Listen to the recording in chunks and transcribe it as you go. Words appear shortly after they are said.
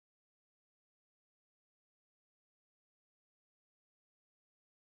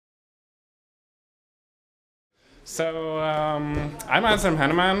I'm Anselm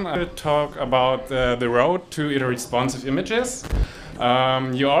Hannemann. I will talk about the road to responsive images.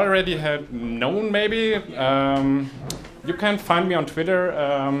 You already had known, maybe. You can find me on Twitter.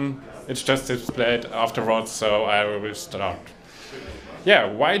 It's just displayed afterwards, so I will start.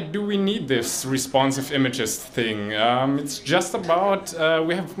 Yeah, why do we need this responsive images thing? It's just about,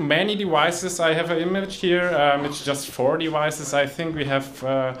 we have many devices. I have an image here. It's just 4 devices. I think we have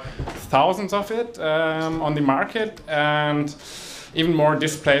thousands of it on the market, and even more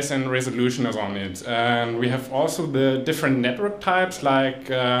displays and resolution is on it. And we have also the different network types like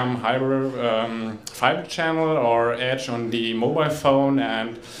fiber channel or edge on the mobile phone,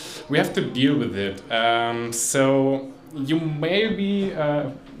 and we have to deal with it. So you maybe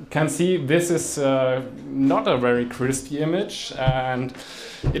can see this is not a very crispy image, and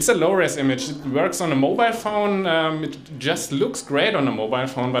it's a low-res image. It works on a mobile phone. It just looks great on a mobile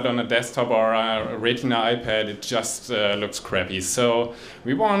phone, but on a desktop or a Retina iPad, it just looks crappy. So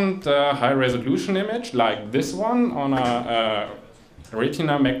we want a high-resolution image like this one on a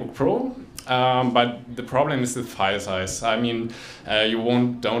Retina MacBook Pro. But the problem is the file size. I mean, you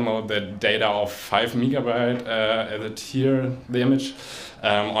won't download the data of 5 megabyte as it here, the image,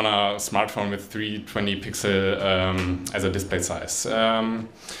 on a smartphone with 320 pixel as a display size.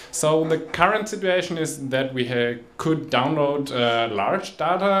 So the current situation is that we could download large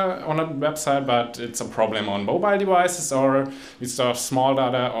data on a website, but it's a problem on mobile devices, or it's a small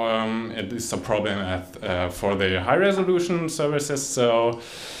data, it is a problem for the high resolution services. So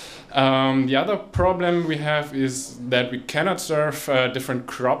the other problem we have is that we cannot serve different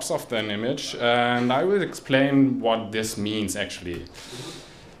crops of an image, and I will explain what this means actually.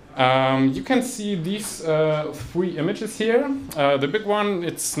 You can see these 3 images here. The big one,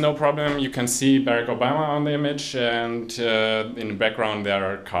 it's no problem. You can see Barack Obama on the image, and in the background there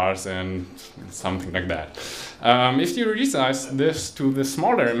are cars and something like that. If you resize this to the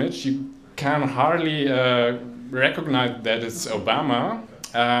smaller image, you can hardly recognize that it's Obama.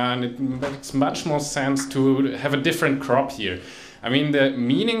 And it makes much more sense to have a different crop here. I mean, the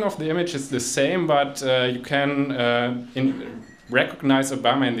meaning of the image is the same, but you can recognize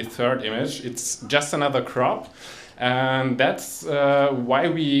Obama in the 3rd image. It's just another crop. And that's why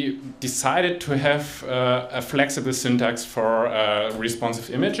we decided to have a flexible syntax for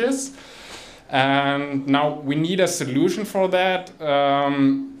responsive images. And now we need a solution for that.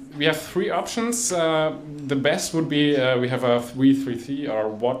 We have 3 options. The best would be we have a 333 or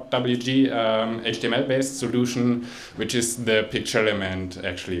WhatWG HTML-based solution, which is the picture element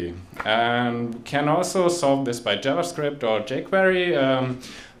actually. And we can also solve this by JavaScript or jQuery.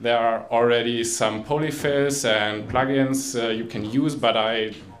 There are already some polyfills and plugins you can use, but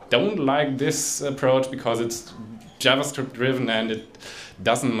I don't like this approach because it's JavaScript driven and it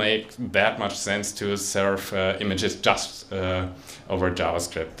doesn't make that much sense to serve images just over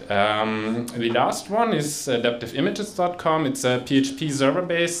JavaScript. The last one is adaptiveimages.com. It's a PHP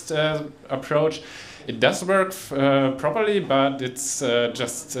server-based approach. It does work properly, but it's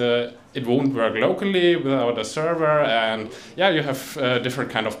it won't work locally without a server, and yeah, you have different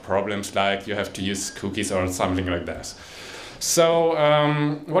kind of problems, like you have to use cookies or something like that. So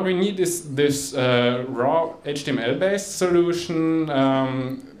what we need is this raw HTML-based solution.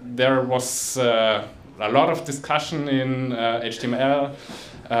 There was a lot of discussion in HTML,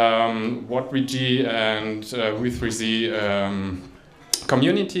 WhatWG and W3C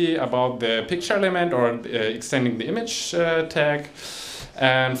community about the picture element or extending the image tag.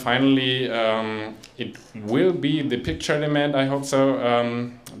 And finally, it will be the picture element, I hope so,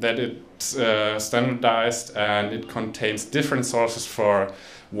 that it's standardized and it contains different sources for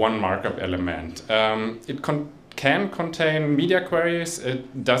one markup element. It can contain media queries,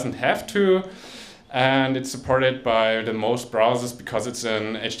 it doesn't have to, and it's supported by the most browsers because it's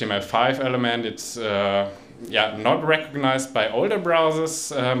an HTML5 element. It's not recognized by older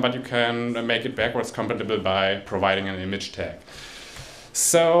browsers, but you can make it backwards compatible by providing an image tag.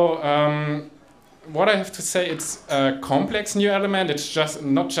 So what I have to say, it's a complex new element. It's just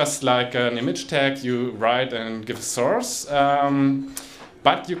not just like an image tag you write and give a source,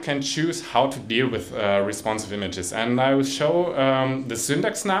 but you can choose how to deal with responsive images. And I will show the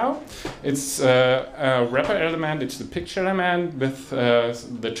syntax now. It's a wrapper element, it's the picture element with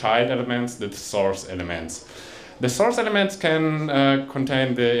the child elements, the source elements. The source elements can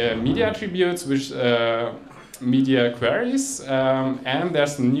contain the media attributes, which media queries, and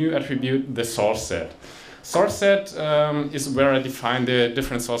there's a new attribute, the source set. Source set is where I define the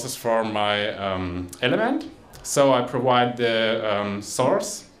different sources for my element. So I provide the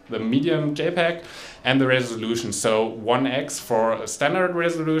source, the medium JPEG, and the resolution. So 1x for standard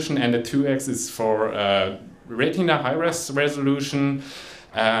resolution, and the 2x is for Retina high-res resolution.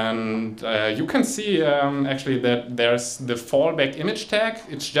 And you can see actually that there's the fallback image tag.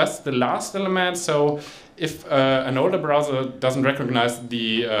 It's just the last element. So if an older browser doesn't recognize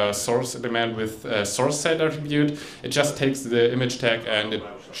the source element with source set attribute, it just takes the image tag and it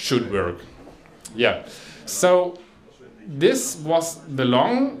should work. Yeah. So this was the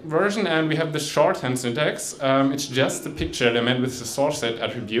long version, and we have the shorthand syntax. It's just the picture element with the source set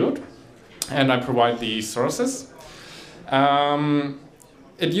attribute, and I provide the sources.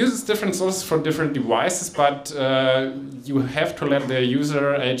 It uses different sources for different devices, but you have to let the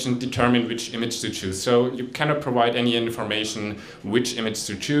user agent determine which image to choose. So you cannot provide any information which image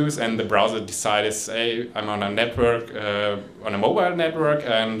to choose, and the browser decides, hey, I'm on a network, on a mobile network,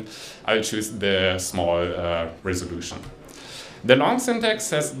 and I'll choose the small resolution. The long syntax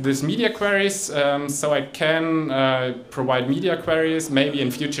has this media queries, so I can provide media queries, maybe in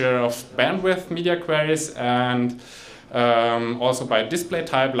future of bandwidth media queries, and also by display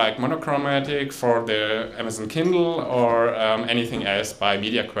type like monochromatic for the Amazon Kindle, or anything else by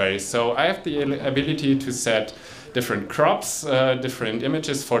media queries. So I have the ability to set different crops, different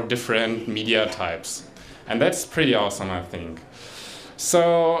images for different media types. And that's pretty awesome, I think.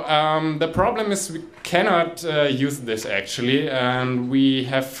 So the problem is we cannot use this actually, and we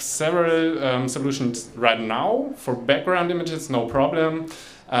have several solutions right now. For background images, no problem.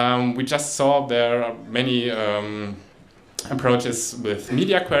 We just saw there are many approaches with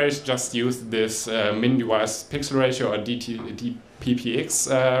media queries. Just use this min device pixel ratio or DPPX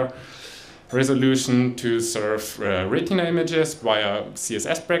resolution to serve retina images via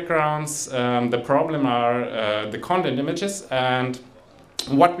CSS backgrounds. The problem are the content images, and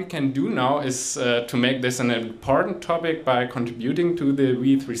what we can do now is to make this an important topic by contributing to the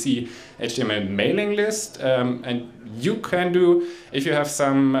V3C HTML mailing list. And you can do, if you have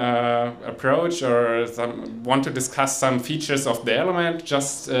some approach or want to discuss some features of the element,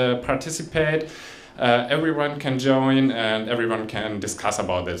 just participate. Everyone can join and everyone can discuss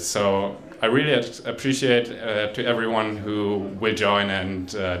about this. So I really appreciate to everyone who will join and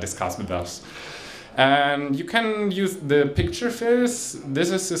discuss with us. And you can use the picture fills.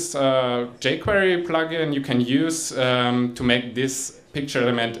 This is this jQuery plugin you can use to make this picture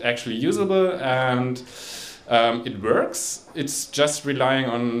element actually usable, and it works. It's just relying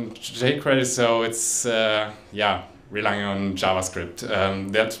on jQuery, so it's yeah, relying on JavaScript.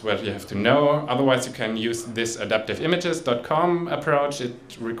 That's what you have to know. Otherwise, you can use this adaptiveimages.com approach. It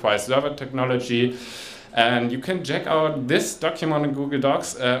requires server technology. And you can check out this document in Google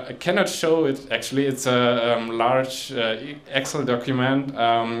Docs. I cannot show it actually. It's a large Excel document.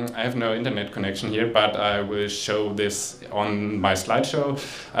 I have no internet connection here, but I will show this on my slideshow.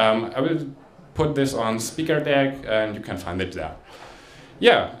 I will put this on SpeakerDeck, and you can find it there.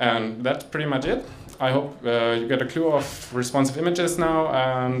 Yeah, and that's pretty much it. I hope you get a clue of responsive images now,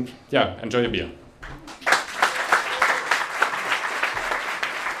 and yeah, enjoy your beer.